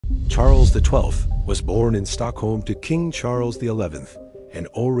Charles XII was born in Stockholm to King Charles XI and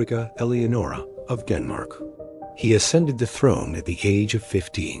Ulrika Eleonora of Denmark. He ascended the throne at the age of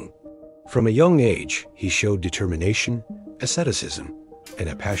 15. From a young age, he showed determination, asceticism, and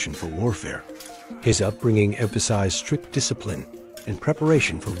a passion for warfare. His upbringing emphasized strict discipline and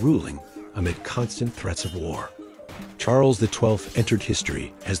preparation for ruling amid constant threats of war. Charles XII entered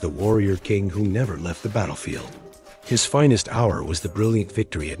history as the warrior king who never left the battlefield. His finest hour was the brilliant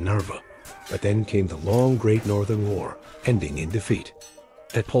victory at Narva, but then came the long Great Northern War, ending in defeat.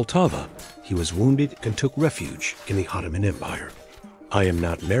 At Poltava, he was wounded and took refuge in the Ottoman Empire. "I am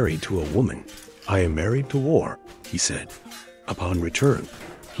not married to a woman. I am married to war," he said. Upon return,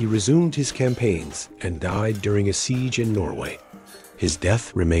 he resumed his campaigns and died during a siege in Norway. His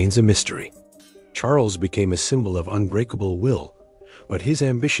death remains a mystery. Charles became a symbol of unbreakable will, but his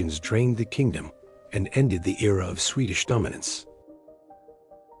ambitions drained the kingdom and ended the era of Swedish dominance.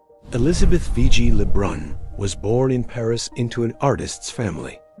 Elisabeth Vigée Lebrun was born in Paris into an artist's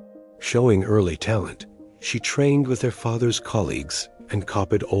family. Showing early talent, she trained with her father's colleagues and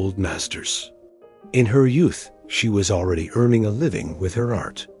copied old masters. In her youth, she was already earning a living with her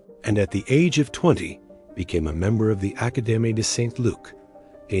art, and at the age of 20, became a member of the Académie de Saint-Luc,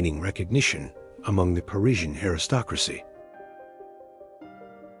 gaining recognition among the Parisian aristocracy.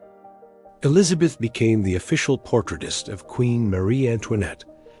 Elizabeth became the official portraitist of Queen Marie Antoinette,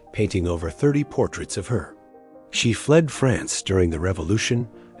 painting over 30 portraits of her. She fled France during the Revolution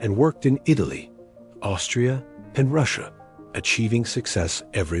and worked in Italy, Austria, and Russia, achieving success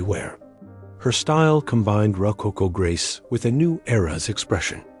everywhere. Her style combined Rococo grace with a new era's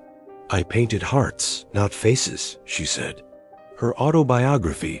expression. "I painted hearts, not faces," she said. Her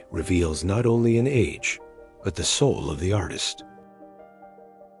autobiography reveals not only an age, but the soul of the artist.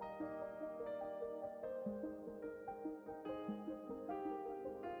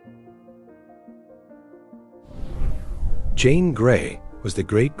 Jane Grey was the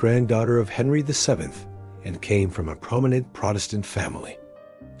great-granddaughter of Henry VII and came from a prominent Protestant family.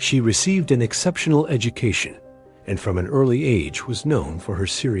 She received an exceptional education and from an early age was known for her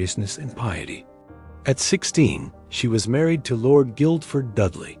seriousness and piety. At 16, she was married to Lord Guildford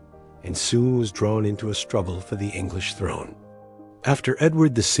Dudley and soon was drawn into a struggle for the English throne. After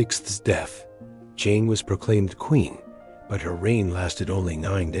Edward VI's death, Jane was proclaimed queen, but her reign lasted only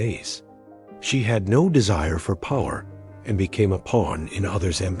 9 days. She had no desire for power and became a pawn in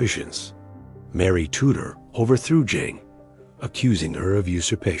others' ambitions. Mary Tudor overthrew Jane, accusing her of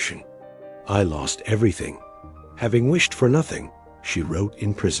usurpation. "I lost everything. Having wished for nothing," she wrote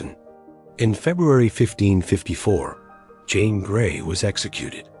in prison. In February 1554, Jane Grey was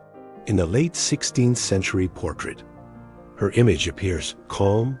executed. In the late 16th century portrait, her image appears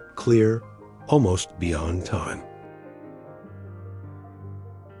calm, clear, almost beyond time.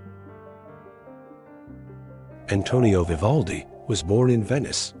 Antonio Vivaldi was born in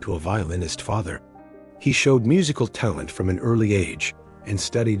Venice to a violinist father. He showed musical talent from an early age and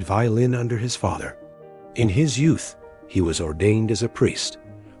studied violin under his father. In his youth, he was ordained as a priest,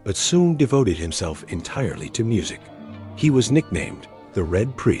 but soon devoted himself entirely to music. He was nicknamed the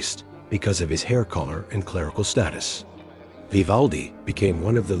Red Priest because of his hair color and clerical status. Vivaldi became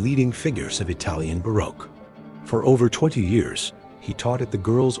one of the leading figures of Italian Baroque. For over 20 years, he taught at the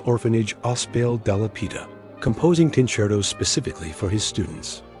girls' orphanage Ospedale della Pietà, composing concertos specifically for his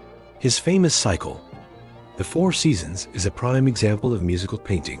students. His famous cycle, The Four Seasons, is a prime example of musical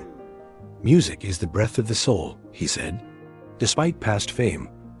painting. "Music is the breath of the soul," he said. Despite past fame,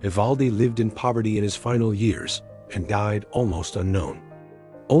 Vivaldi lived in poverty in his final years and died almost unknown.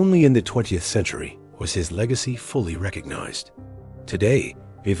 Only in the 20th century was his legacy fully recognized. Today,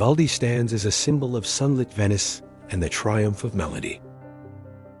 Vivaldi stands as a symbol of sunlit Venice and the triumph of melody.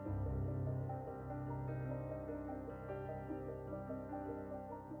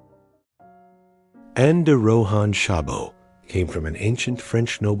 Anne de Rohan Shabo came from an ancient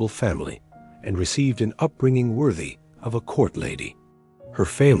French noble family and received an upbringing worthy of a court lady. Her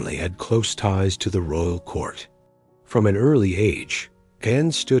family had close ties to the royal court. From an early age,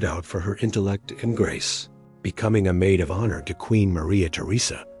 Anne stood out for her intellect and grace, becoming a maid of honor to Queen Maria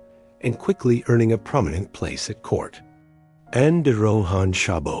Theresa and quickly earning a prominent place at court. Anne de Rohan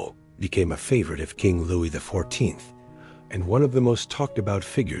Shabo became a favorite of King Louis XIV and one of the most talked-about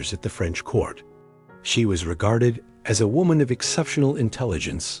figures at the French court. She was regarded as a woman of exceptional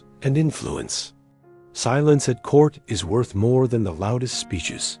intelligence and influence. "Silence at court is worth more than the loudest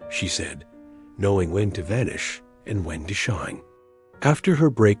speeches," she said, knowing when to vanish and when to shine. After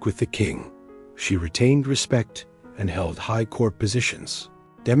her break with the king, she retained respect and held high court positions,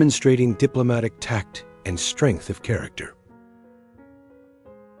 demonstrating diplomatic tact and strength of character.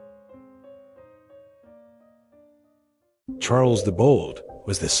 Charles the Bold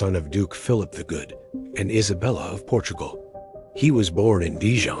was the son of Duke Philip the Good and Isabella of Portugal. He was born in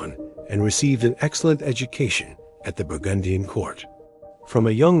Dijon and received an excellent education at the Burgundian court. From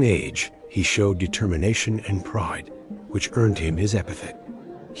a young age, he showed determination and pride, which earned him his epithet.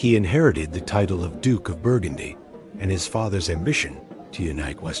 He inherited the title of Duke of Burgundy and his father's ambition to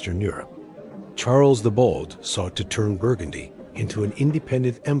unite Western Europe. Charles the Bold sought to turn Burgundy into an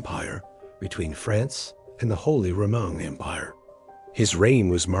independent empire between France and the Holy Roman Empire. His reign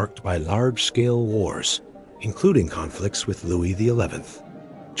was marked by large-scale wars, including conflicts with Louis XI.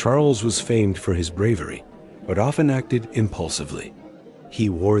 Charles was famed for his bravery, but often acted impulsively. He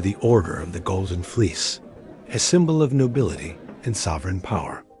wore the Order of the Golden Fleece, a symbol of nobility and sovereign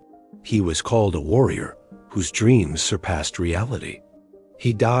power. He was called a warrior whose dreams surpassed reality.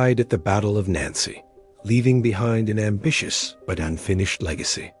 He died at the Battle of Nancy, leaving behind an ambitious but unfinished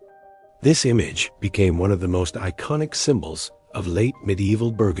legacy. This image became one of the most iconic symbols of late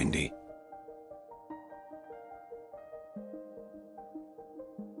medieval Burgundy.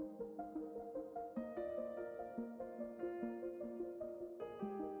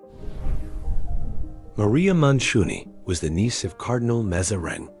 Maria Mancini was the niece of Cardinal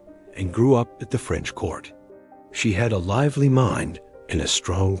Mazarin and grew up at the French court. She had a lively mind and a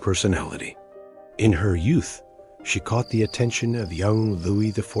strong personality. In her youth, she caught the attention of young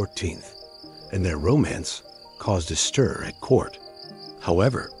Louis XIV, and their romance caused a stir at court.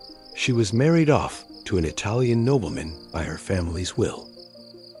 However, she was married off to an Italian nobleman by her family's will.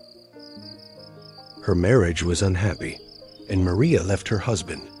 Her marriage was unhappy, and Maria left her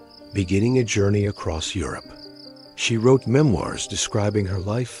husband, beginning a journey across Europe. She wrote memoirs describing her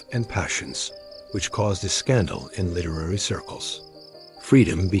life and passions, which caused a scandal in literary circles.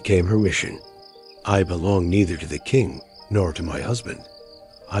 Freedom became her mission. "I belong neither to the king nor to my husband.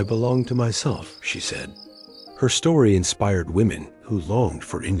 I belong to myself," she said. Her story inspired women who longed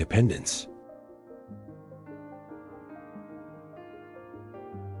for independence.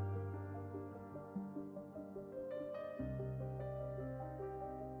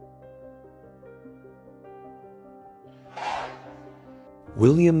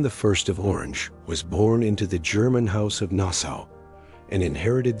 William I of Orange was born into the German House of Nassau and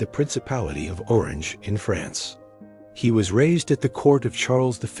inherited the Principality of Orange in France. He was raised at the court of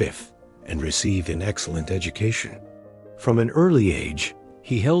Charles V and received an excellent education. From an early age,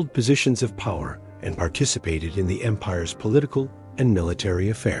 he held positions of power and participated in the empire's political and military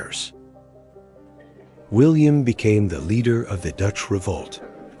affairs. William became the leader of the Dutch revolt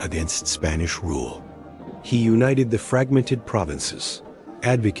against Spanish rule. He united the fragmented provinces,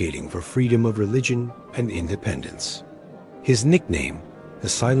 advocating for freedom of religion and independence. His nickname, the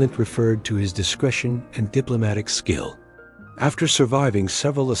Silent, referred to his discretion and diplomatic skill. After surviving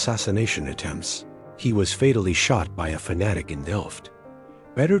several assassination attempts, he was fatally shot by a fanatic in Delft.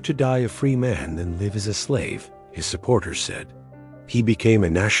 "Better to die a free man than live as a slave," his supporters said. He became a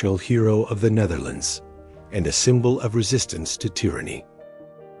national hero of the Netherlands and a symbol of resistance to tyranny.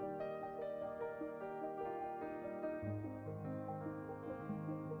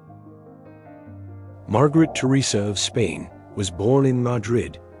 Margaret Teresa of Spain was born in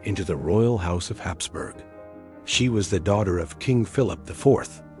Madrid into the royal house of Habsburg. She was the daughter of King Philip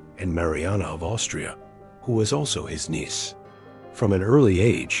IV and Mariana of Austria, who was also his niece. From an early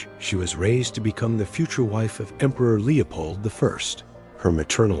age, she was raised to become the future wife of Emperor Leopold I, her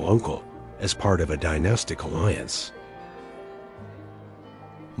maternal uncle, as part of a dynastic alliance.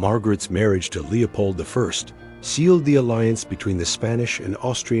 Margaret's marriage to Leopold I sealed the alliance between the Spanish and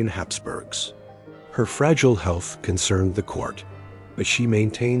Austrian Habsburgs. Her fragile health concerned the court, but she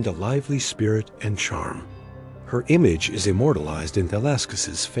maintained a lively spirit and charm. Her image is immortalized in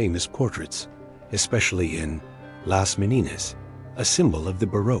Velázquez's famous portraits, especially in Las Meninas, a symbol of the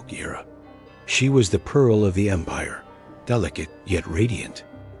Baroque era. She was the pearl of the empire, delicate yet radiant.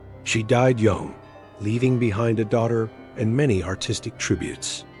 She died young, leaving behind a daughter and many artistic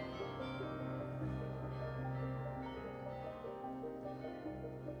tributes.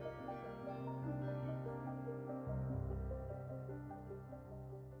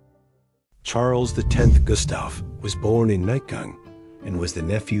 Charles X Gustav was born in Nijmegen and was the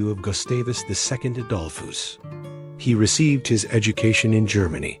nephew of Gustavus II Adolphus. He received his education in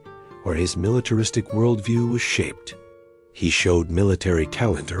Germany, where his militaristic worldview was shaped. He showed military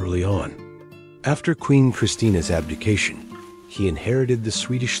talent early on. After Queen Christina's abdication, he inherited the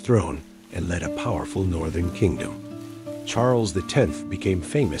Swedish throne and led a powerful northern kingdom. Charles X became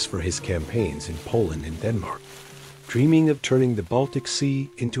famous for his campaigns in Poland and Denmark, dreaming of turning the Baltic Sea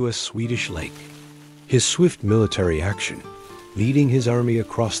into a Swedish lake. His swift military action, leading his army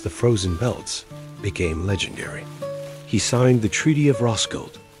across the frozen belts, became legendary. He signed the Treaty of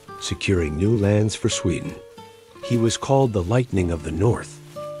Roskilde, securing new lands for Sweden. He was called the Lightning of the North,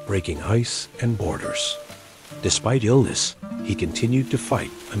 breaking ice and borders. Despite illness, he continued to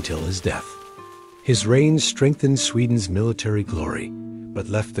fight until his death. His reign strengthened Sweden's military glory, but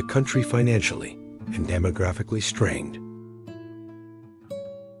left the country financially and demographically strained.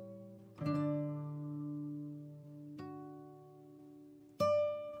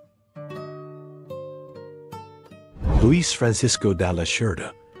 Luis Francisco de la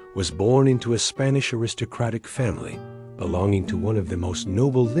Cerda was born into a Spanish aristocratic family belonging to one of the most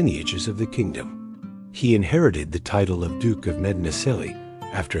noble lineages of the kingdom. He inherited the title of Duke of Medneseli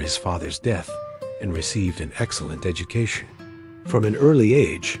after his father's death and received an excellent education. From an early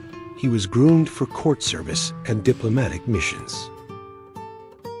age, he was groomed for court service and diplomatic missions.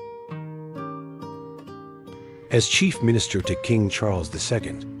 As chief minister to King Charles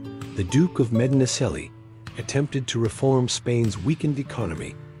II, the Duke of Medneseli attempted to reform Spain's weakened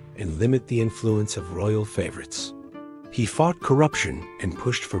economy and limit the influence of royal favorites. He fought corruption and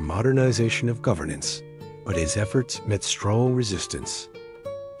pushed for modernization of governance, but his efforts met strong resistance.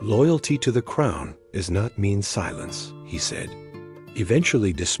 "Loyalty to the crown does not mean silence," he said.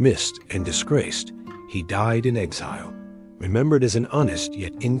 Eventually dismissed and disgraced, he died in exile, remembered as an honest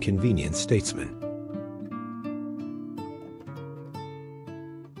yet inconvenient statesman.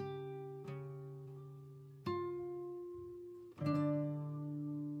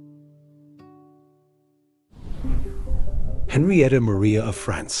 Henrietta Maria of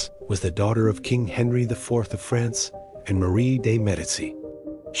France was the daughter of King Henry IV of France and Marie de Medici.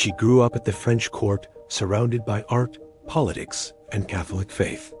 She grew up at the French court, surrounded by art, politics, and Catholic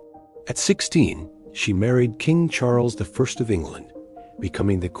faith. At 16, she married King Charles I of England,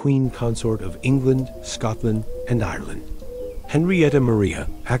 becoming the Queen Consort of England, Scotland, and Ireland. Henrietta Maria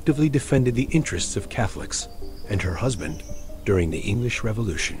actively defended the interests of Catholics and her husband during the English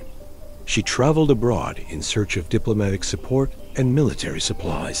Revolution. She traveled abroad in search of diplomatic support and military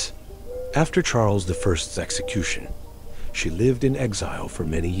supplies. After Charles I's execution, she lived in exile for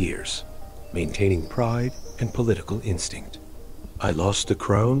many years, maintaining pride and political instinct. "I lost the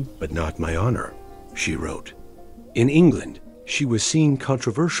crown, but not my honor," she wrote. In England, she was seen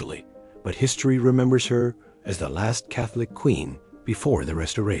controversially, but history remembers her as the last Catholic queen before the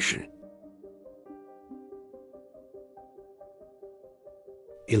Restoration.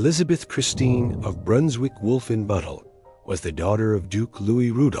 Elizabeth Christine of Brunswick-Wolfenbüttel was the daughter of Duke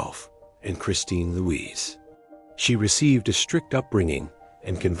Louis Rudolph and Christine Louise. She received a strict upbringing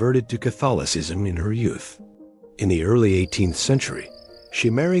and converted to Catholicism in her youth. In the early 18th century, she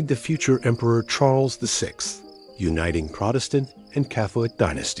married the future Emperor Charles VI, uniting Protestant and Catholic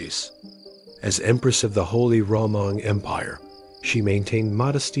dynasties. As Empress of the Holy Roman Empire, she maintained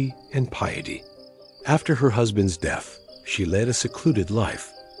modesty and piety. After her husband's death, she led a secluded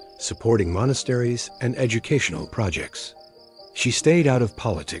life, supporting monasteries and educational projects. She stayed out of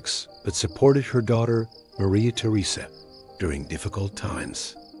politics, but supported her daughter, Maria Theresa, during difficult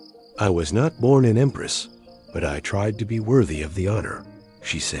times. "I was not born an empress, but I tried to be worthy of the honor,"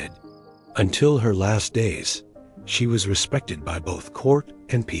 she said. Until her last days, she was respected by both court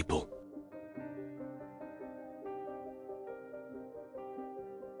and people.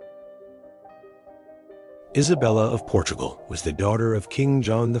 Isabella of Portugal was the daughter of King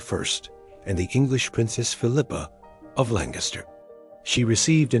John I and the English Princess Philippa of Lancaster. She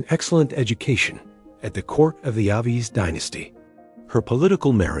received an excellent education at the court of the Avies dynasty. Her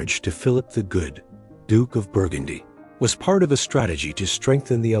political marriage to Philip the Good, Duke of Burgundy, was part of a strategy to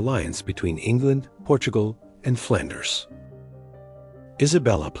strengthen the alliance between England, Portugal, and Flanders.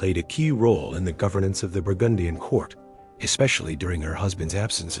 Isabella played a key role in the governance of the Burgundian court, especially during her husband's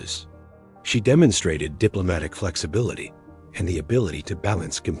absences. She demonstrated diplomatic flexibility and the ability to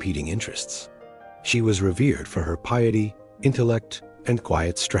balance competing interests. She was revered for her piety, intellect, and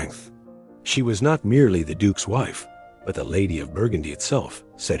quiet strength. She was not merely the Duke's wife, but the Lady of Burgundy itself,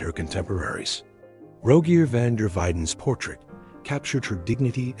 said her contemporaries. Rogier van der Weyden's portrait captured her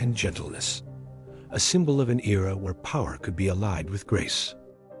dignity and gentleness, a symbol of an era where power could be allied with grace.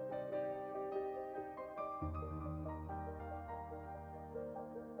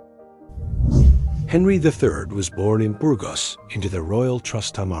 Henry III was born in Burgos into the royal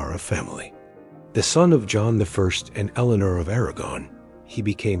Trastamara family. The son of John I and Eleanor of Aragon, he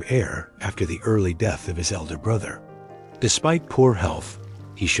became heir after the early death of his elder brother. Despite poor health,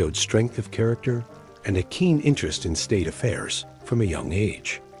 he showed strength of character and a keen interest in state affairs from a young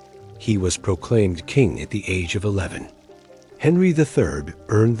age. He was proclaimed king at the age of 11. Henry III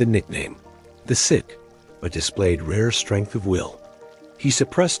earned the nickname the Cid, but displayed rare strength of will. He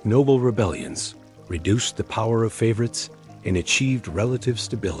suppressed noble rebellions, reduced the power of favorites, and achieved relative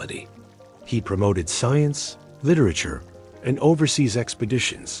stability. He promoted science, literature, and overseas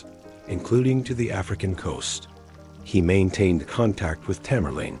expeditions, including to the African coast. He maintained contact with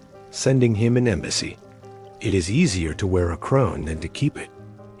Tamerlane, sending him an embassy. "It is easier to wear a crown than to keep it,"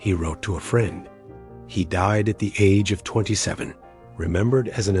 he wrote to a friend. He died at the age of 27, remembered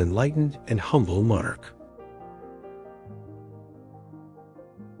as an enlightened and humble monarch.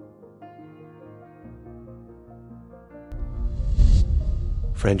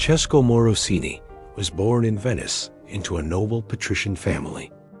 Francesco Morosini was born in Venice into a noble patrician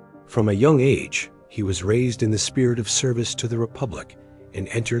family. From a young age, he was raised in the spirit of service to the Republic and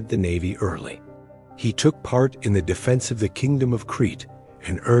entered the navy early. He took part in the defense of the Kingdom of Crete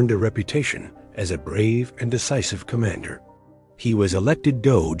and earned a reputation as a brave and decisive commander. He was elected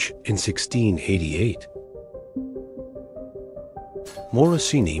Doge in 1688.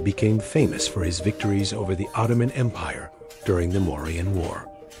 Morosini became famous for his victories over the Ottoman Empire during the Mauryan War.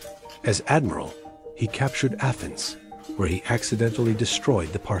 As admiral, he captured Athens, where he accidentally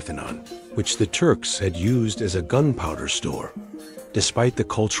destroyed the Parthenon, which the Turks had used as a gunpowder store. Despite the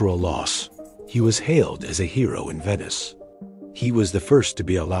cultural loss, he was hailed as a hero in Venice. He was the first to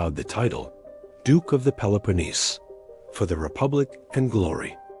be allowed the title, Duke of the Peloponnese, for the Republic and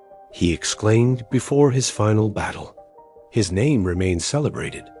glory. He exclaimed before his final battle. His name remains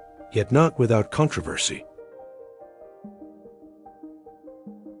celebrated, yet not without controversy.